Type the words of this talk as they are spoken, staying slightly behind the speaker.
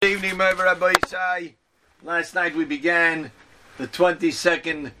Rabbi Isai. Last night we began the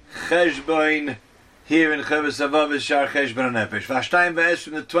 22nd Cheshbon here in Chovos HaLevavos Shar Cheshbon HaNefesh. Vashtayim V'esh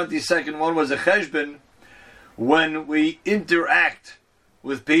from the 22nd one was a Cheshbon when we interact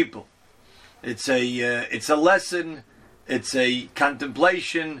with people. It's a lesson, it's a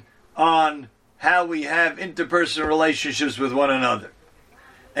contemplation on how we have interpersonal relationships with one another.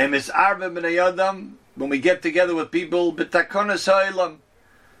 And Miss Arba B'nai Adam, when we get together with people, b'takonas ha'olam,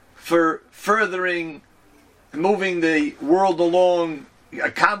 for furthering, moving the world along,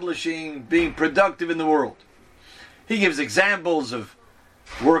 accomplishing, being productive in the world. He gives examples of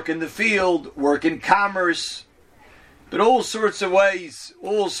work in the field, work in commerce, but all sorts of ways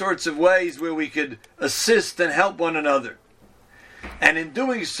where we could assist and help one another. And in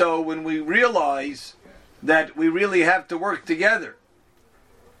doing so, when we realize that we really have to work together,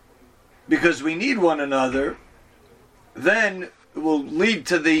 because we need one another, then it will lead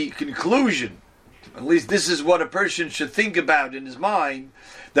to the conclusion, at least this is what a person should think about in his mind,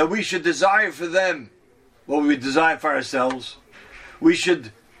 that we should desire for them what we desire for ourselves. We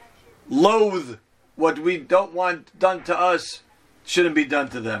should loathe what we don't want done to us, shouldn't be done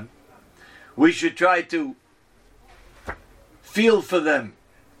to them. We should try to feel for them.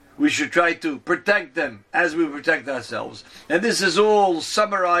 We should try to protect them as we protect ourselves. And this is all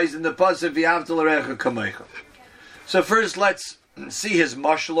summarized in the pasuk V'ahavta l'recha kamecha. So first let's see his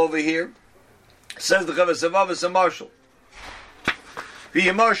mashal over here. Says the Chovos HaLevavos a mashal.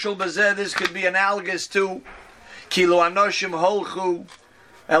 V'yeh mashal b'zeh, this could be analogous to Kilo anoshim holchu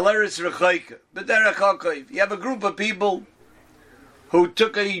el eretz rechaika b'derech hakayv. You have a group of people who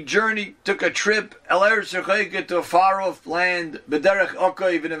took a journey, took a trip, el eretz rechaika, to a far-off land, b'derech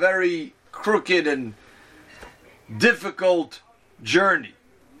hakayv, in a very crooked and difficult journey.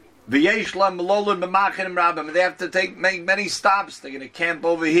 V'yesh lam melolun b'machinim rabim. They have to make many stops. They're going to camp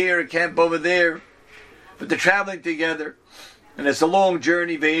over here, camp over there, but they're traveling together, and it's a long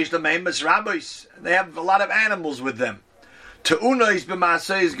journey. V'yesh lam emes rabbis. They have a lot of animals with them. Te'unos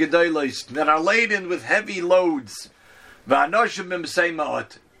b'maseis gedolos, that are laden with heavy loads. V'anoshim b'msei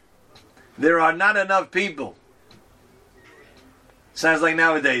ma'at. There are not enough people. Sounds like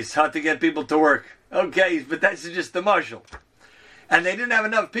nowadays, hard to get people to work. Okay, but that's just the mashal. And they didn't have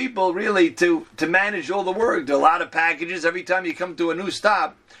enough people really to manage all the work. There are a lot of packages. Every time you come to a new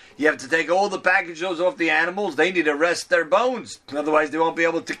stop, you have to take all the packages off the animals. They need to rest their bones. Otherwise they won't be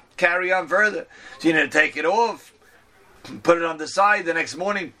able to carry on further. So you need to take it off, put it on the side. The next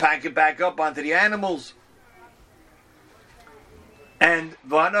morning, pack it back up onto the animals. And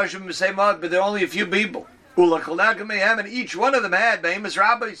but there are only a few people. And each one of them had behemoth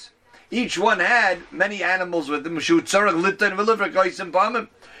rabbis. Each one had many animals with them.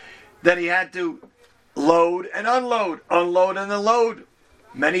 Then he had to load and unload, unload and unload.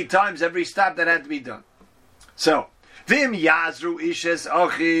 Many times, every stop that had to be done. So, if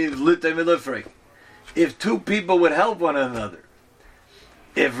two people would help one another,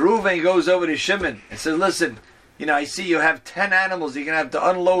 if Reuven goes over to Shimon and says, listen, I see you have 10 animals you're going to have to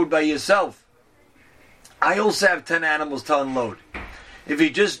unload by yourself. I also have 10 animals to unload. If we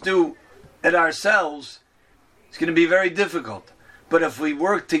just do it ourselves, it's going to be very difficult. But if we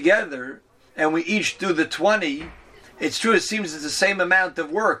work together and we each do the 20, it's true, it seems it's the same amount of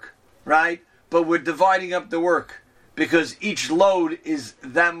work, right? But we're dividing up the work because each load is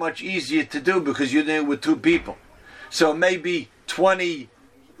that much easier to do because you're doing it with two people. So maybe 20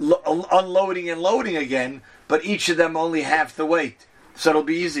 unloading and loading again, but each of them only half the weight. So it'll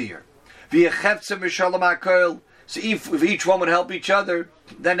be easier. So if each one would help each other,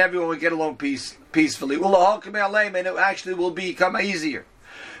 then everyone would get along peacefully. And it actually will become easier.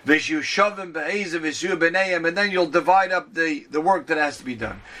 And then you'll divide up the work that has to be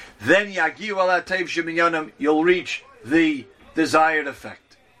done. Then you'll reach the desired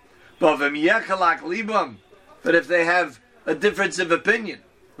effect. But if they have a difference of opinion,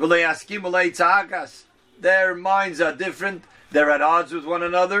 their minds are different, they're at odds with one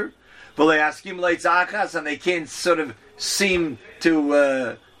another, and they can't sort of seem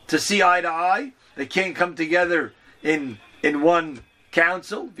to see eye to eye. They can't come together in one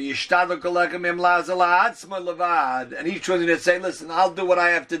council. And each one's going to say, listen, I'll do what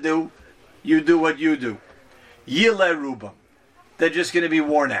I have to do, you do what you do. Yile Rubam. They're just going to be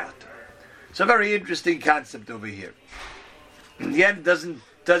worn out. It's a very interesting concept over here. Again, it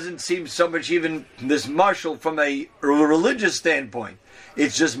doesn't seem so much even this mashal from a religious standpoint.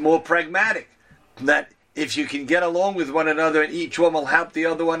 It's just more pragmatic. That if you can get along with one another and each one will help the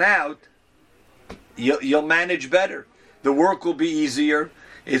other one out, you'll manage better. The work will be easier.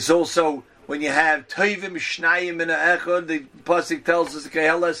 It's also when you have Tovim Shnayim in a Echad, the Pasuk tells us,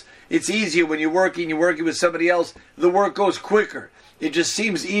 Keheles, it's easier when you're working with somebody else, the work goes quicker. It just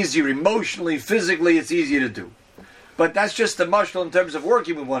seems easier emotionally, physically, it's easier to do. But that's just the mashal in terms of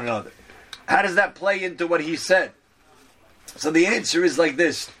working with one another. How does that play into what he said? So the answer is like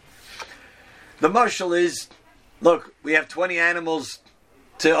this. The mashal is, look, we have 20 animals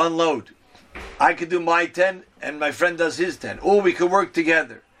to unload. I could do my 10 and my friend does his 10. Or we could work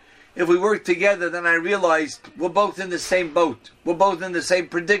together. If we work together, then I realized we're both in the same boat. We're both in the same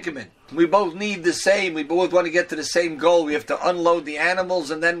predicament. We both need the same. We both want to get to the same goal. We have to unload the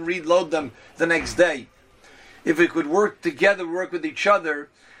animals and then reload them the next day. If we could work together, work with each other,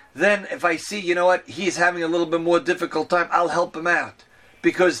 then if I see, you know what, he's having a little bit more difficult time, I'll help him out.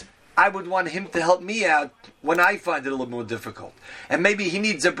 Because I would want him to help me out when I find it a little more difficult. And maybe he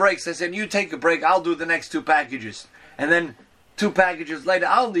needs a break. So I said, you take a break, I'll do the next 2 packages. And then 2 packages later,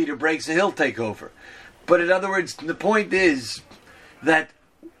 I'll need a break, so he'll take over. But in other words, the point is that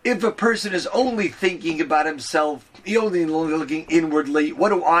if a person is only thinking about himself, he only looking inwardly, what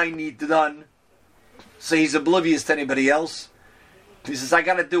do I need done? So he's oblivious to anybody else. He says, I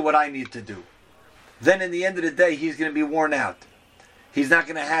got to do what I need to do. Then in the end of the day, he's going to be worn out. He's not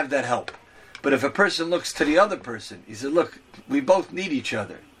going to have that help. But if a person looks to the other person, he says, look, we both need each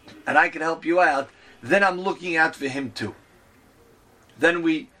other, and I can help you out, then I'm looking out for him too. Then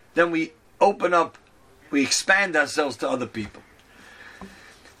we open up, we expand ourselves to other people.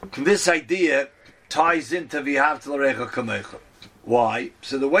 This idea ties into V'ahavta l'recha kamecha. Why?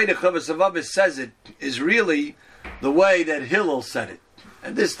 So the way the Chovos HaLevavos says it is really the way that Hillel said it.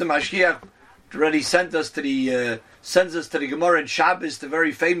 And this the Mashiach already sends us to the Gemara in Shabbos, the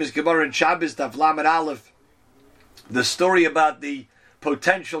very famous Gemara in Shabbos, Daf Lamed Aleph, the story about the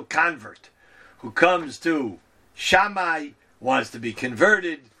potential convert who comes to Shammai, wants to be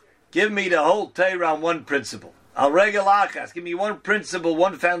converted. Give me the whole Torah on one principle. Al regel achas, give me one principle,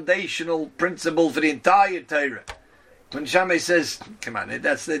 one foundational principle for the entire Torah. When Shammai says, come on,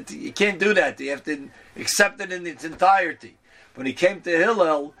 you can't do that. You have to accept it in its entirety. When he came to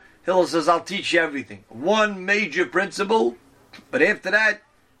Hillel, Hillel says, I'll teach you everything. One major principle, but after that,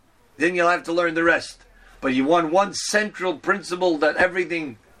 then you'll have to learn the rest. But you want one central principle that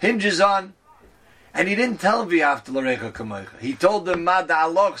everything hinges on. And he didn't tell V'ahavta l'recha kamecha. He told them, Ma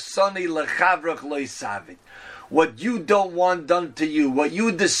da'aloch soni lechavrach lo yisavit. What you don't want done to you, what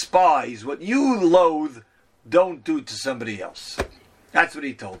you despise, what you loathe, don't do to somebody else. That's what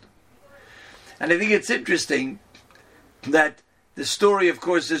he told them. And I think it's interesting that the story, of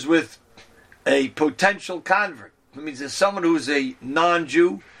course, is with a potential convert. It means there's someone who's a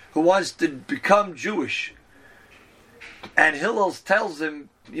non-Jew who wants to become Jewish. And Hillel tells him,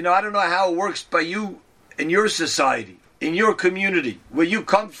 you know, I don't know how it works by you in your society, in your community, where you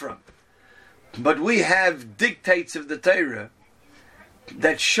come from. But we have dictates of the Torah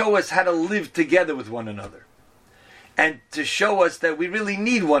that show us how to live together with one another. And to show us that we really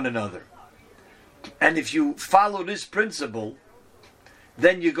need one another. And if you follow this principle,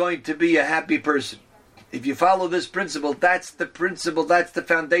 then you're going to be a happy person. If you follow this principle, that's the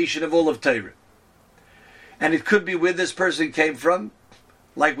foundation of all of Torah. And it could be where this person came from,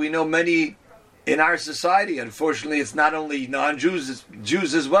 like we know many in our society. Unfortunately, it's not only non-Jews, it's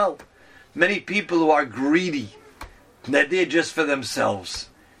Jews as well. Many people who are greedy, they're there just for themselves.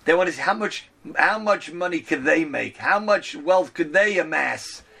 They want to see how much money could they make, how much wealth could they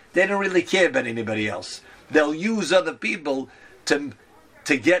amass. They don't really care about anybody else. They'll use other people to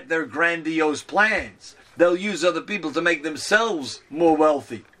get their grandiose plans. They'll use other people to make themselves more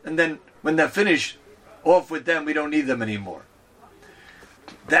wealthy. And then when they're finished, off with them, we don't need them anymore.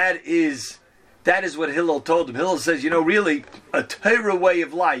 That is what Hillel told him. Hillel says, really, a Torah way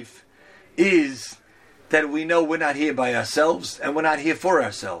of life is that we know we're not here by ourselves and we're not here for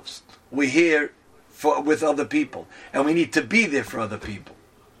ourselves. We're here with other people. And we need to be there for other people.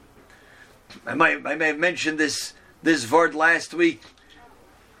 I may have mentioned this word last week.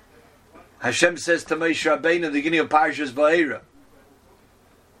 Hashem says to Moshe Rabbeinu in the beginning of Parshas Va'era,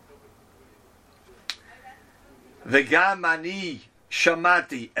 V'gam ani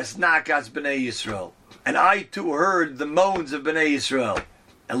shamati es nakas b'nei Yisrael, and I too heard the moans of b'nei Yisrael,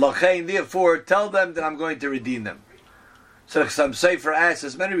 and lochein, therefore tell them that I'm going to redeem them. So some Sefer asks,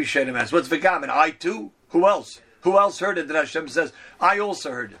 as many Rishonim ask, what's V'gam? And I too? Who else? Who else heard it? That Hashem says, I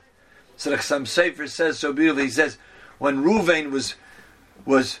also heard it. So some Sefer says so beautifully. He says, when Ruvain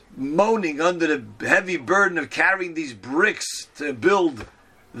was moaning under the heavy burden of carrying these bricks to build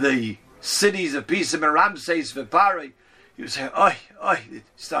the cities of Pisim and Ramses V'Parei, he was saying, oi, oi. He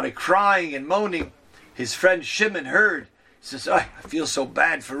started crying and moaning. His friend Shimon heard. says, oh, I feel so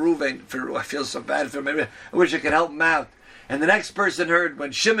bad for Reuven. I feel so bad for him. I wish I could help him out. And the next person heard,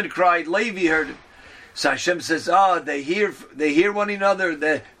 when Shimon cried, Levi heard it. So Hashem says, they hear one another.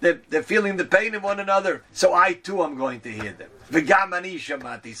 They're feeling the pain of one another. So I too am going to hear them. V'gam ani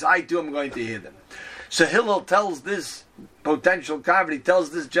shamati. So I too am going to hear them. So Hillel tells this potential convert, he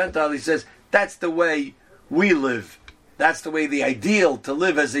tells this Gentile, he says, that's the way we live. That's the way the ideal to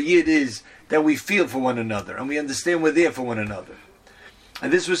live as a Yid is, that we feel for one another and we understand we're there for one another.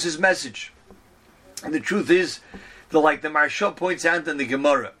 And this was his message. And the truth is, like the Maharsha points out in the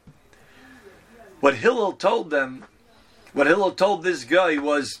Gemara, what Hillel told them, what Hillel told this guy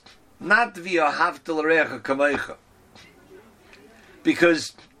was not via haftal recha kamecha,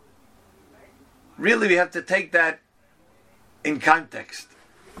 because really we have to take that in context.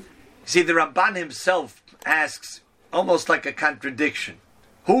 See, the Ramban himself asks almost like a contradiction.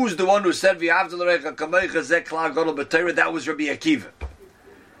 Who's the one who said v'haftal recha kamecha zeh klal gadol b'Torah? That was Rabbi Akiva.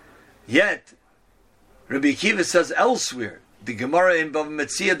 Yet Rabbi Akiva says elsewhere, the Gemara in Bava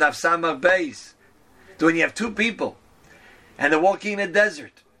Metzia Daf Samach Beis, that when you have two people and they're walking in a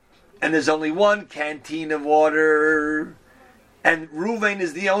desert and there's only one canteen of water, and Reuven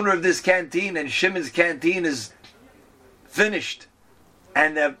is the owner of this canteen and Shimon's canteen is finished,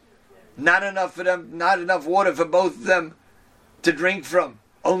 and not enough for them, not enough water for both of them to drink from.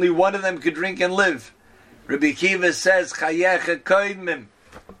 Only one of them could drink and live. Rabbi Akiva says Chayecha Koidmim,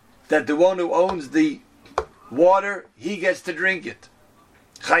 that the one who owns the water, he gets to drink it.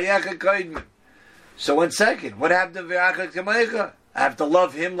 Chayecha Koidmim. So 1 second, what happened to V'acha Kamecha? I have to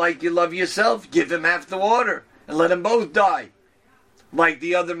love him like you love yourself. Give him half the water and let them both die, like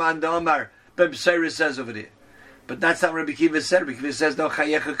the other man Damar Beb Seira says over there. But that's not what Rabbi Akiva said. Rabbi Akiva says no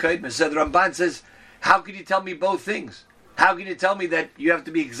Chayecha Koidmim. So the Ramban says, how can you tell me both things? How can you tell me that you have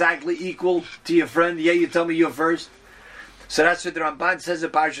to be exactly equal to your friend? Yeah, you tell me you're first. So that's what the Ramban says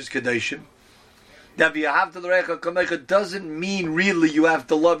in Parshas Kedoshim. That v'ahavta l'recha kamecha doesn't mean really you have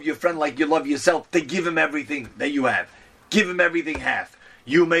to love your friend like you love yourself. To give him everything that you have. Give him everything half.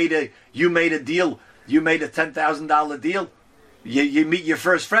 You made a deal. You made a $10,000 deal. You meet your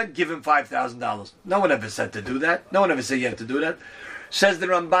first friend, give him $5,000. No one ever said to do that. No one ever said you have to do that. Says the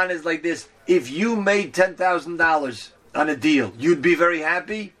Ramban is like this. If you made $10,000 on a deal, you'd be very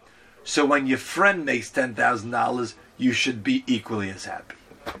happy. So when your friend makes $10,000, you should be equally as happy.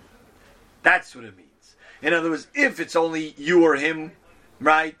 That's what it means. In other words, if it's only you or him,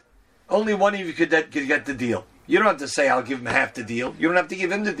 right? Only one of you could get the deal. You don't have to say, I'll give him half the deal. You don't have to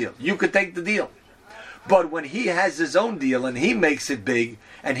give him the deal. You could take the deal. But when he has his own deal and he makes it big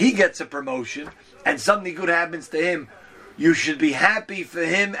and he gets a promotion and something good happens to him, you should be happy for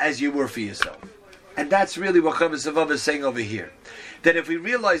him as you were for yourself. And that's really what Chavos Avav is saying over here. That if we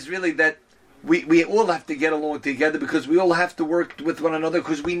realize really that we all have to get along together because we all have to work with one another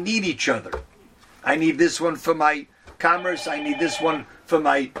because we need each other. I need this one for my commerce. I need this one for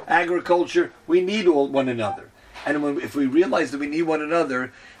my agriculture. We need one another. And if we realize that we need one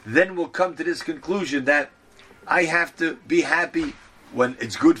another, then we'll come to this conclusion that I have to be happy when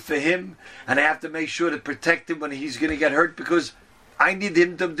it's good for him, and I have to make sure to protect him when he's going to get hurt because I need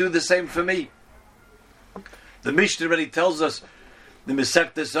him to do the same for me. The Mishnah already tells us, the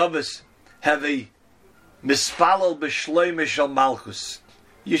Mesechtes Avos have a mispalel b'shloimeh shel malchus.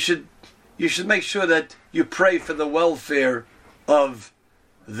 You should make sure that you pray for the welfare of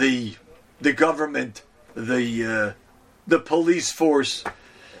the government, the police force,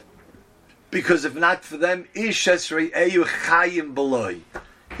 because if not for them, ish esrei eyu chayim b'loi.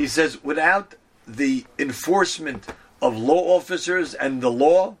 He says, without the enforcement of law officers and the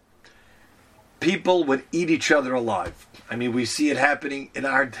law, people would eat each other alive. I mean, we see it happening in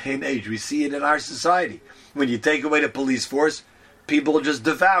our day and age. We see it in our society. When you take away the police force, people just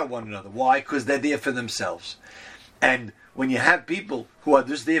devour one another. Why? Because they're there for themselves. And when you have people who are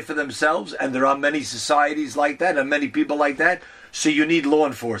just there for themselves, and there are many societies like that, and many people like that, so you need law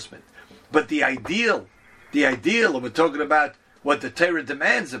enforcement. But the ideal, and we're talking about what the Torah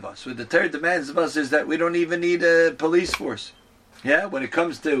demands of us. What the Torah demands of us is that we don't even need a police force. Yeah, when it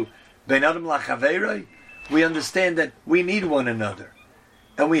comes to Ben Adam Lachaveiroi, we understand that we need one another,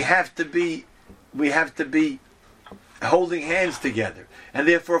 and we have to be holding hands together. And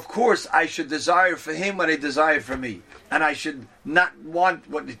therefore, of course, I should desire for him what I desire for me, and I should not want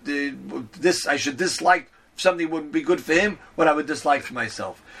I should dislike something wouldn't be good for him, what I would dislike for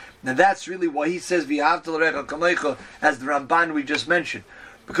myself. Now that's really why he says V'ahavta l'recha kamecha, as the Ramban we just mentioned,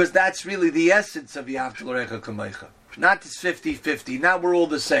 because that's really the essence of V'ahavta l'recha kamecha. Not this 50-50. Now we're all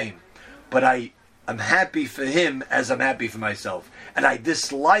the same, but I'm happy for him as I'm happy for myself, and I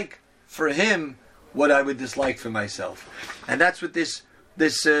dislike for him what I would dislike for myself. And that's what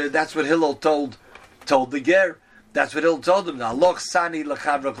that's what Hillel told the Ger. That's what Hillel told him. Now, loch sani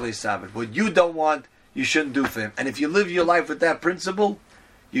lechavra kleisavet. What you don't want, you shouldn't do for him. And if you live your life with that principle,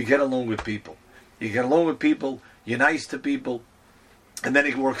 you get along with people. You get along with people. You're nice to people, and then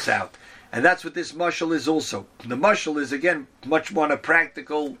it works out. And that's what this mashal is also. The mashal is, again, much more on a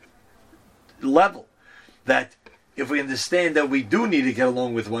practical level. That if we understand that we do need to get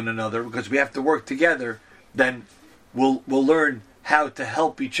along with one another because we have to work together, then we'll learn how to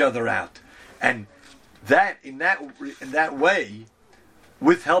help each other out. And that in that way,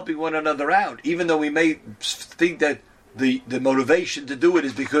 with helping one another out, even though we may think that the motivation to do it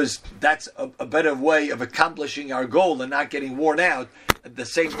is because that's a better way of accomplishing our goal and not getting worn out, at the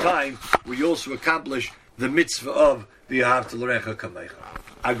same time, we also accomplish the mitzvah of the Ahavta L'Orecha Kamecha.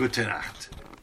 A gute Nacht.